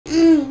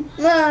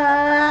There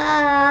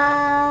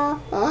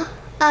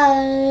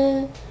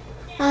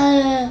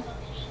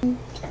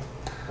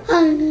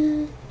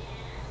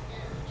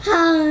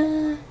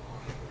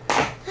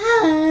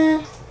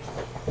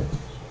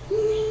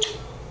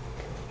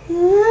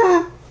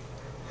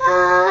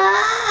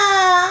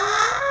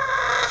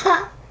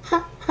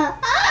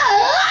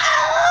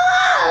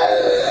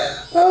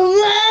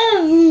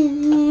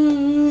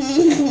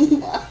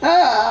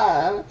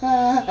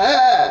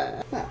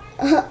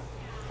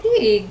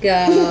you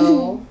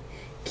go,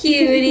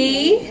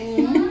 cutie.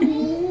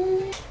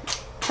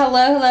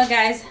 Hello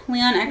guys.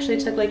 Leon actually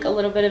took like a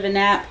little bit of a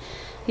nap.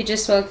 He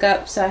just woke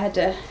up, so I had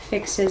to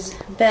fix his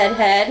bed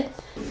head.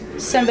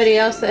 Somebody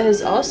else that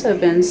has also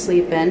been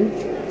sleeping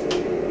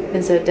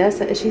is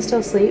Odessa. Is she still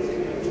asleep?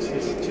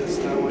 She's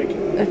just not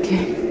waking up.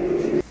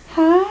 Okay.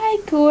 Hi,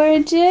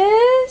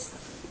 gorgeous.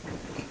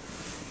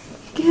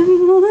 Good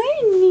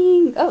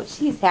morning. Oh,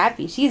 she's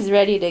happy. She's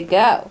ready to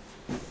go.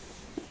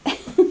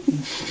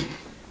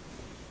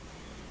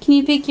 Can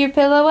you pick your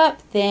pillow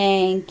up?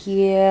 Thank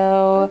you.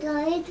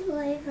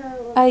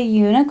 A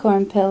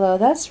unicorn pillow.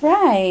 That's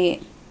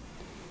right.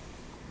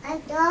 I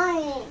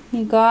got it.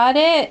 You got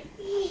it?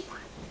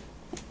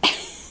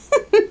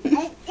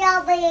 I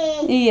dropped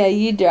it. Yeah,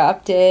 you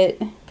dropped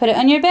it. Put it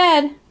on your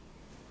bed.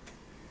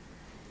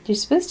 You're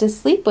supposed to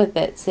sleep with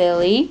it,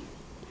 silly.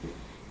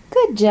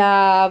 Good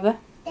job.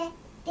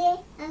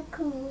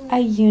 A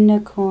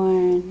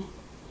unicorn.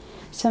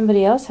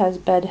 Somebody else has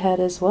bed head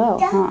as well,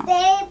 huh?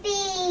 Baby.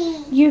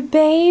 Your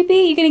baby?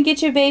 You gonna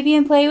get your baby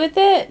and play with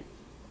it?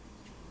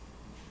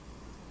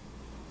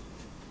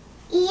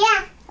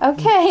 Yeah.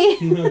 Okay.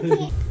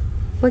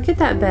 Look at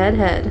that bed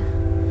head.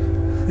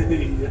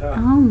 Yeah.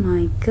 Oh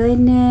my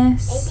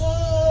goodness.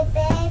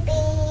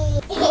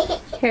 Baby.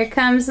 Here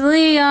comes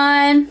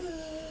Leon.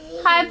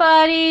 Hi,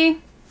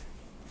 buddy.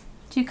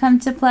 Did you come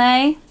to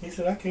play? He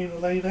said, I can't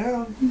even lay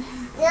down.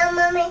 No,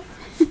 mommy.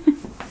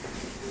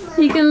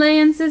 You can lay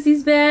in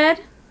Sissy's bed?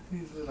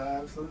 He said, I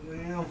absolutely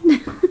am.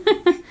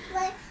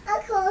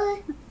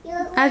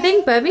 I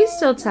think Bubby's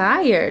still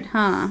tired,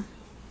 huh?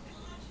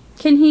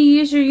 Can he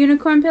use your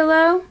unicorn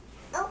pillow?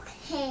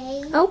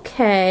 Okay.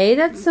 Okay,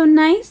 that's so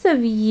nice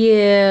of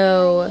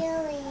you.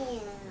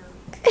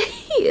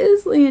 He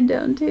is laying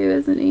down too,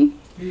 isn't he?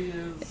 He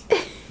is.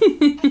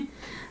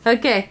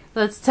 Okay,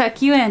 let's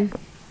tuck you in.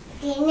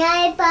 Good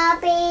night,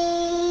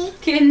 Bobby.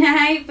 Good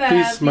night, Bubby.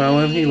 He's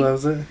smiling. He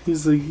loves it.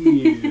 He's like,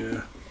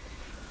 yeah.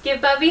 Give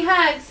Bubby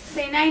hugs.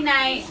 Say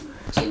night-night.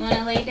 Do you want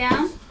to lay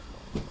down?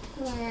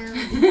 No.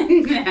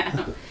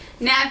 No.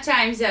 Nap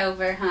time's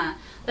over, huh?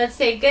 Let's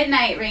say good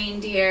night,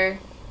 reindeer.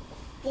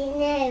 Good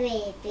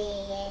night,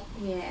 baby.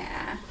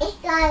 Yeah. It's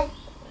got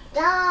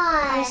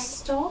A stars.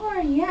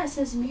 star, yeah, it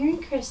says Merry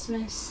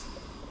Christmas.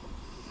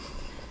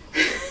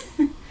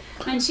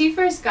 When she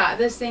first got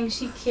this thing,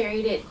 she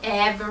carried it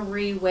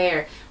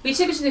everywhere. We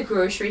took it to the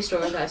grocery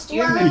store with us. Do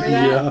you remember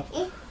that?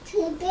 Yeah. It's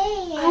too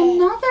big.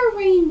 Another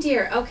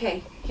reindeer.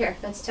 Okay, here,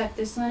 let's tuck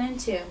this one in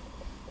too.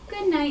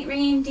 Good night,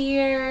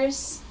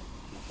 reindeers.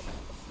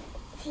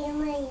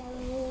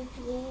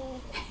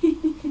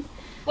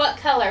 What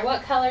color?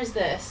 What color's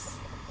this?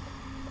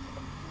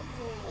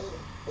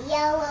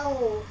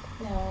 Yellow.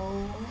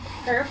 No.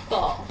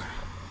 Purple.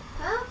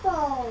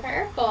 Purple.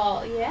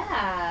 Purple,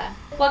 yeah.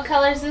 What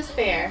color's this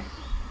bear?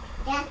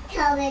 That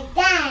color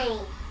dang.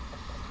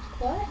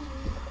 What?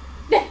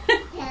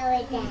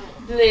 Color dang.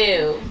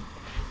 Blue.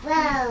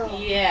 Whoa.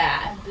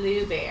 Yeah,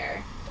 blue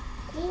bear.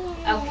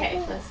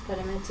 Okay, let's put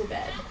him into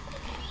bed.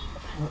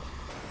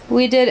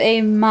 We did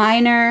a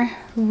minor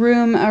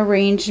room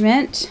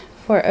arrangement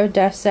for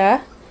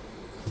Odessa.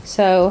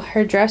 So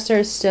her dresser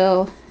is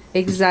still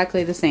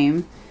exactly the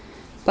same.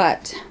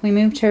 But we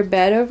moved her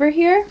bed over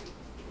here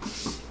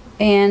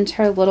and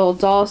her little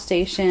doll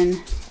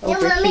station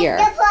over here.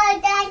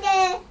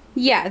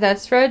 Yeah,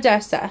 that's for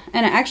Odessa.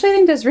 And I actually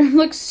think this room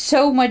looks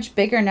so much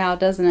bigger now,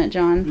 doesn't it,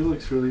 John? It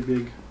looks really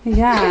big.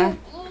 Yeah.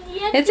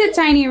 It's a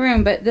tiny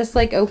room, but this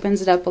like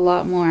opens it up a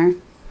lot more.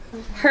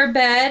 Her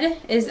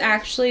bed is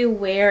actually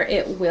where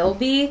it will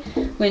be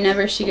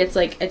whenever she gets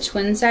like a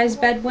twin size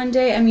bed one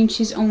day. I mean,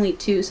 she's only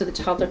 2, so the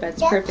toddler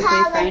bed's perfectly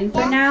fine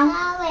for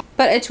now.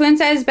 But a twin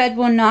size bed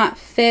will not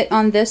fit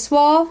on this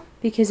wall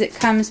because it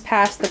comes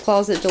past the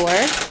closet door.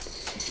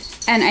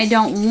 And I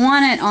don't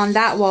want it on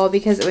that wall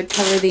because it would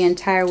cover the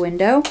entire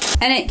window.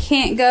 And it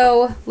can't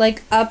go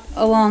like up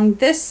along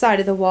this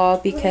side of the wall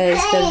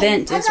because the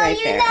vent is right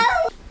there.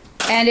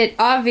 And it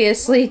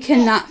obviously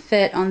cannot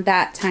fit on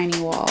that tiny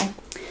wall.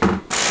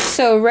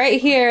 So right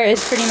here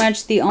is pretty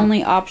much the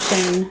only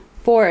option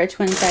for a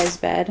twin size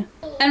bed.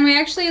 And we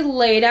actually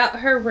laid out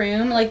her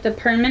room, like the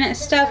permanent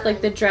stuff, like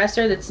the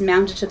dresser that's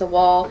mounted to the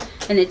wall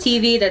and the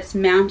TV that's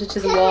mounted to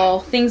the wall,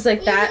 things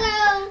like that.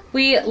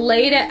 We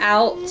laid it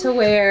out to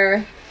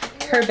where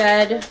her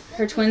bed,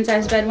 her twin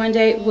size bed one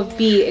day would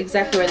be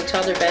exactly where the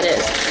toddler bed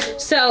is.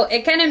 So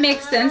it kind of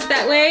makes sense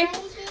that way.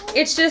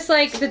 It's just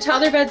like the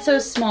toddler bed's so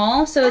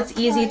small, so it's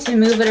easy to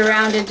move it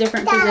around in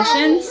different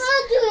positions.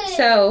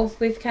 So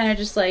we've kind of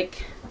just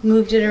like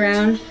moved it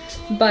around,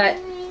 but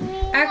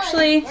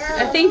Actually,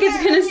 I think it's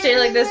gonna stay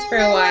like this for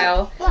a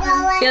while.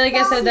 I feel like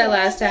I said that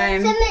last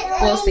time.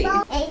 We'll see.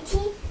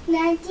 18,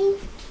 19,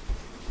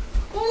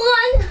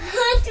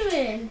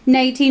 100.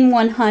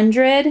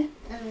 19100.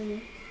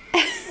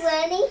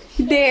 20.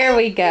 There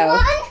we go.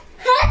 100.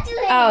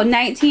 Oh,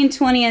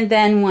 1920 and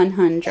then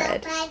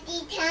 100.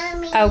 Daddy, tell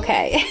me.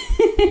 Okay.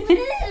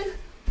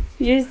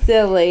 You're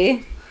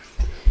silly.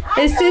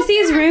 Is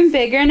Sissy's room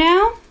bigger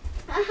now?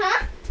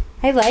 Uh-huh.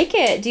 I like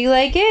it. Do you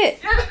like it?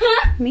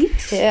 Uh-huh. Me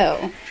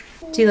too.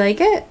 Do you like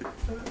it?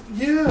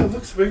 Yeah, it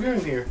looks bigger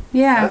in here.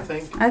 Yeah.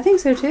 I think.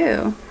 So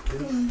too.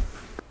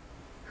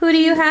 Who do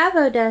you have,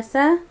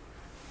 Odessa?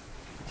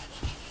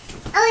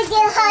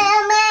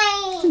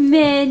 Oh, you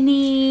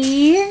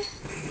Minnie.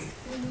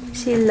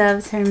 She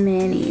loves her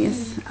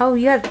minis. Oh,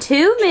 you have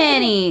 2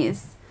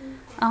 minis.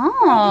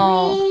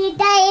 Oh.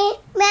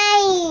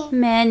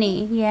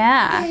 Minnie,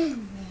 yeah.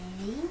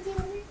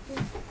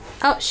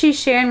 Oh, she's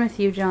sharing with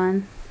you,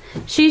 John.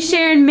 She's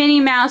sharing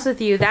Minnie Mouse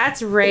with you.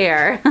 That's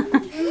rare.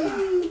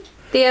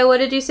 Theo, what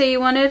did you say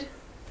you wanted?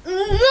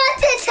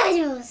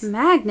 Magnetiles.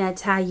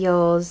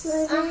 Magnetiles.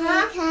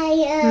 Uh-huh.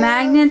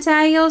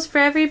 Magnetiles for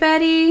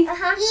everybody?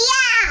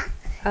 Yeah.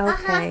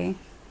 Okay.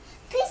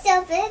 Please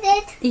open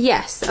it.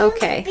 Yes,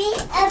 okay.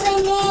 Please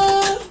open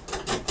it.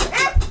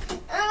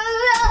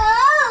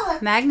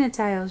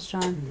 Magnetiles,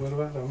 John. What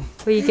about them?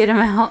 Will you get them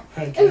out?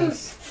 I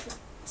guess.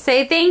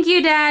 Say thank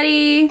you,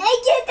 Daddy.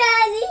 Thank you,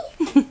 Daddy.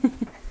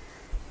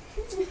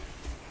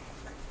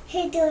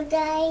 Hey,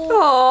 Daddy.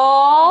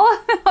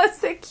 Oh, that was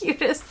the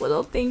cutest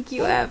little thank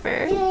you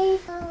ever.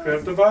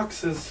 Grab the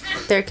boxes.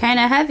 They're kind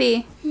of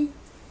heavy.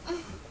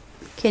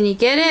 Can you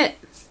get it?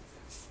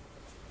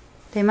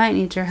 They might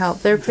need your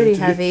help. They're pretty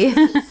heavy. I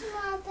just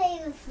want to play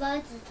with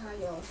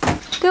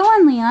Magnetiles. Go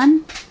on,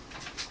 Leon.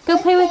 Go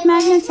play with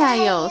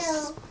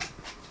Magnetiles.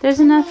 There's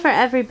enough for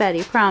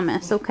everybody,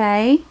 promise,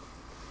 okay?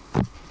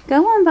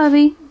 Go on,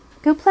 Bubby.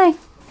 Go play.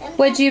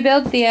 What'd you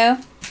build, Theo?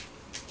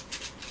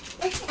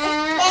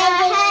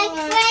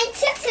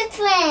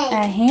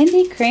 A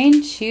handy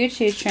crane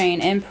choo-choo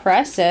train.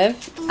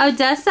 Impressive.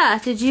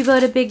 Odessa, did you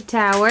build a big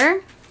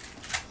tower?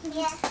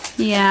 Yeah.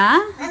 Yeah?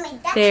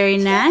 Very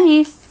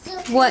nice.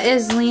 What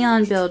is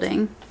Leon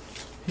building?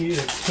 He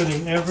is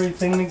putting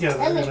everything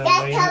together and then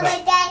laying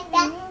it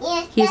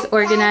out. He's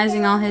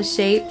organizing all his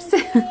shapes.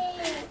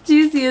 Do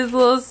you see his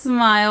little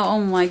smile? Oh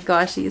my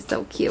gosh, he's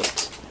so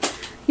cute.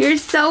 You're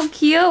so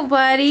cute,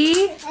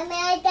 buddy.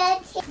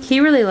 He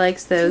really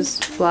likes those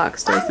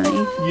blocks, doesn't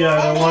he?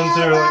 Yeah, the ones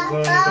that are like glow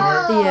in the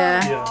dark.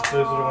 Yeah. Yeah,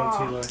 those are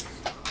the ones he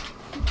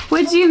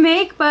What'd you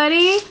make,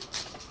 buddy?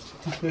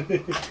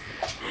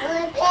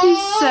 likes.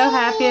 He's so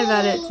happy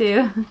about it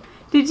too.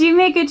 Did you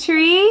make a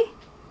tree?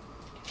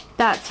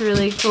 That's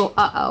really cool.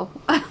 Uh-oh.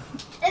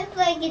 It's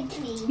like a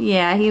tree.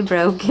 Yeah, he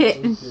broke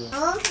it.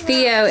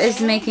 Theo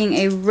is making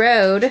a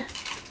road.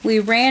 We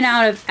ran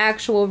out of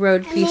actual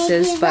road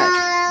pieces, but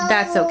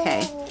that's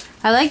okay.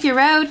 I like your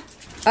road.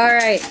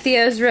 Alright,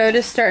 Theo's road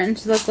is starting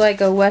to look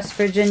like a West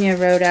Virginia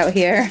road out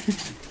here.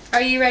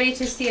 Are you ready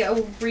to see a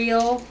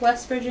real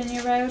West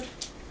Virginia road?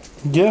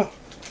 Yeah.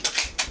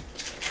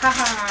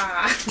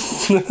 Haha.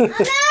 Oh,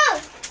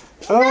 no!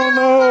 Oh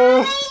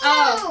no!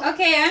 Oh,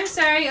 okay, I'm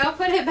sorry. I'll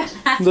put it back.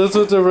 That's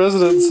what the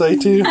residents say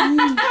too.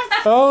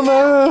 Oh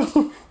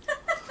no!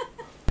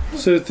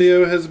 So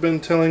Theo has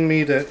been telling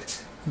me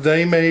that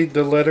they made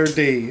the letter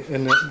D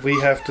and that we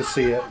have to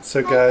see it.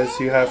 So guys,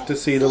 you have to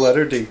see the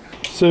letter D.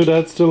 So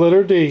that's the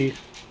letter D.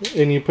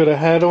 And you put a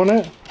hat on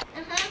it?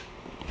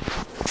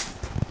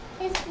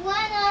 It's one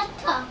on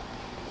top.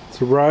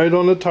 It's right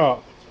on the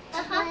top.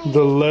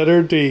 The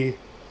letter D.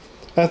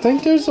 I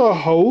think there's a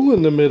hole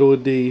in the middle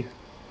of D.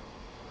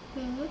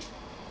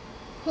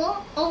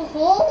 A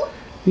hole?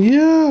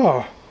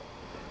 Yeah.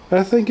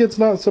 I think it's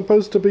not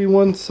supposed to be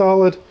one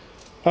solid.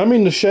 I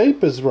mean, the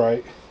shape is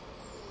right.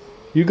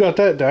 You got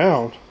that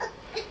down.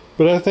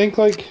 But I think,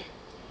 like,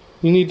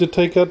 you need to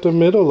take out the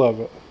middle of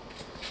it.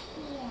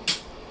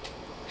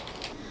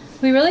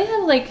 We really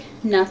have, like,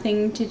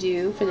 nothing to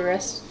do for the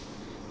rest.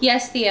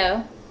 Yes,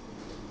 Theo.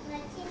 My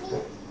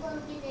TV's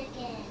broken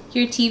again.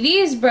 Your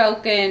TV is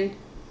broken.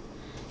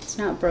 It's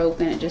not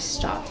broken, it just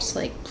stops,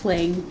 like,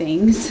 playing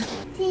things.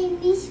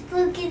 TV's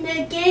broken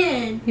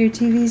again. Your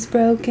TV's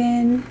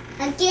broken.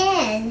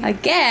 Again.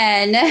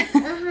 Again?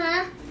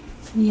 Uh-huh.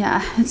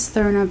 Yeah, it's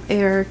throwing up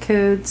error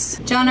codes.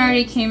 John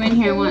already came in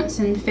here once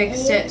and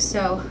fixed it,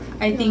 so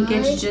I think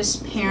it's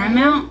just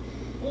Paramount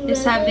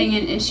is having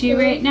an issue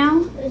right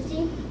now.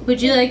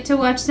 Would you like to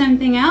watch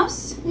something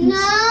else?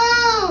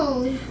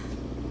 No!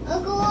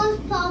 I'll go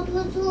on Paw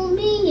Patrol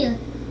Media.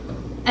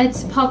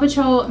 It's Paw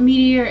Patrol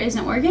Meteor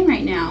isn't working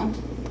right now.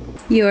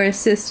 Your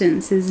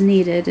assistance is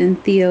needed in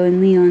Theo and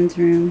Leon's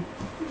room.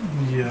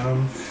 Yeah,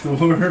 I'm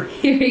sure.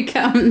 Here he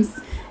comes.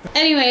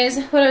 Anyways,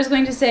 what I was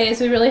going to say is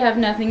we really have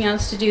nothing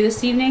else to do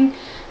this evening.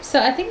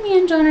 So I think me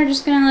and John are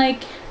just gonna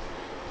like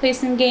play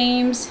some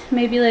games,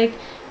 maybe like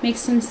make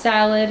some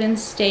salad and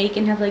steak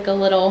and have like a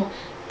little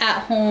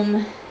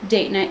at-home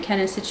date night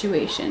kind of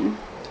situation.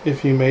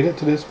 If you made it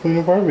to this point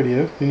of our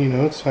video, then you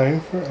know it's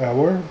time for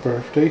our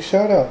birthday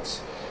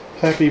shoutouts.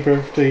 Happy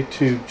birthday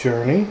to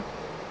Journey.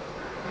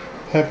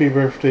 Happy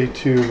birthday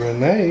to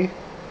Renee.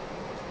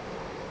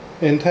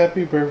 And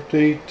happy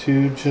birthday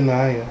to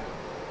Janiyah.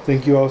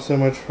 Thank you all so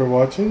much for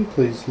watching.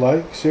 Please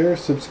like, share,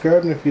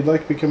 subscribe, and if you'd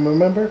like to become a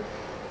member,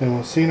 and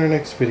we'll see you in our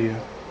next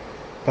video.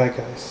 Bye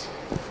guys.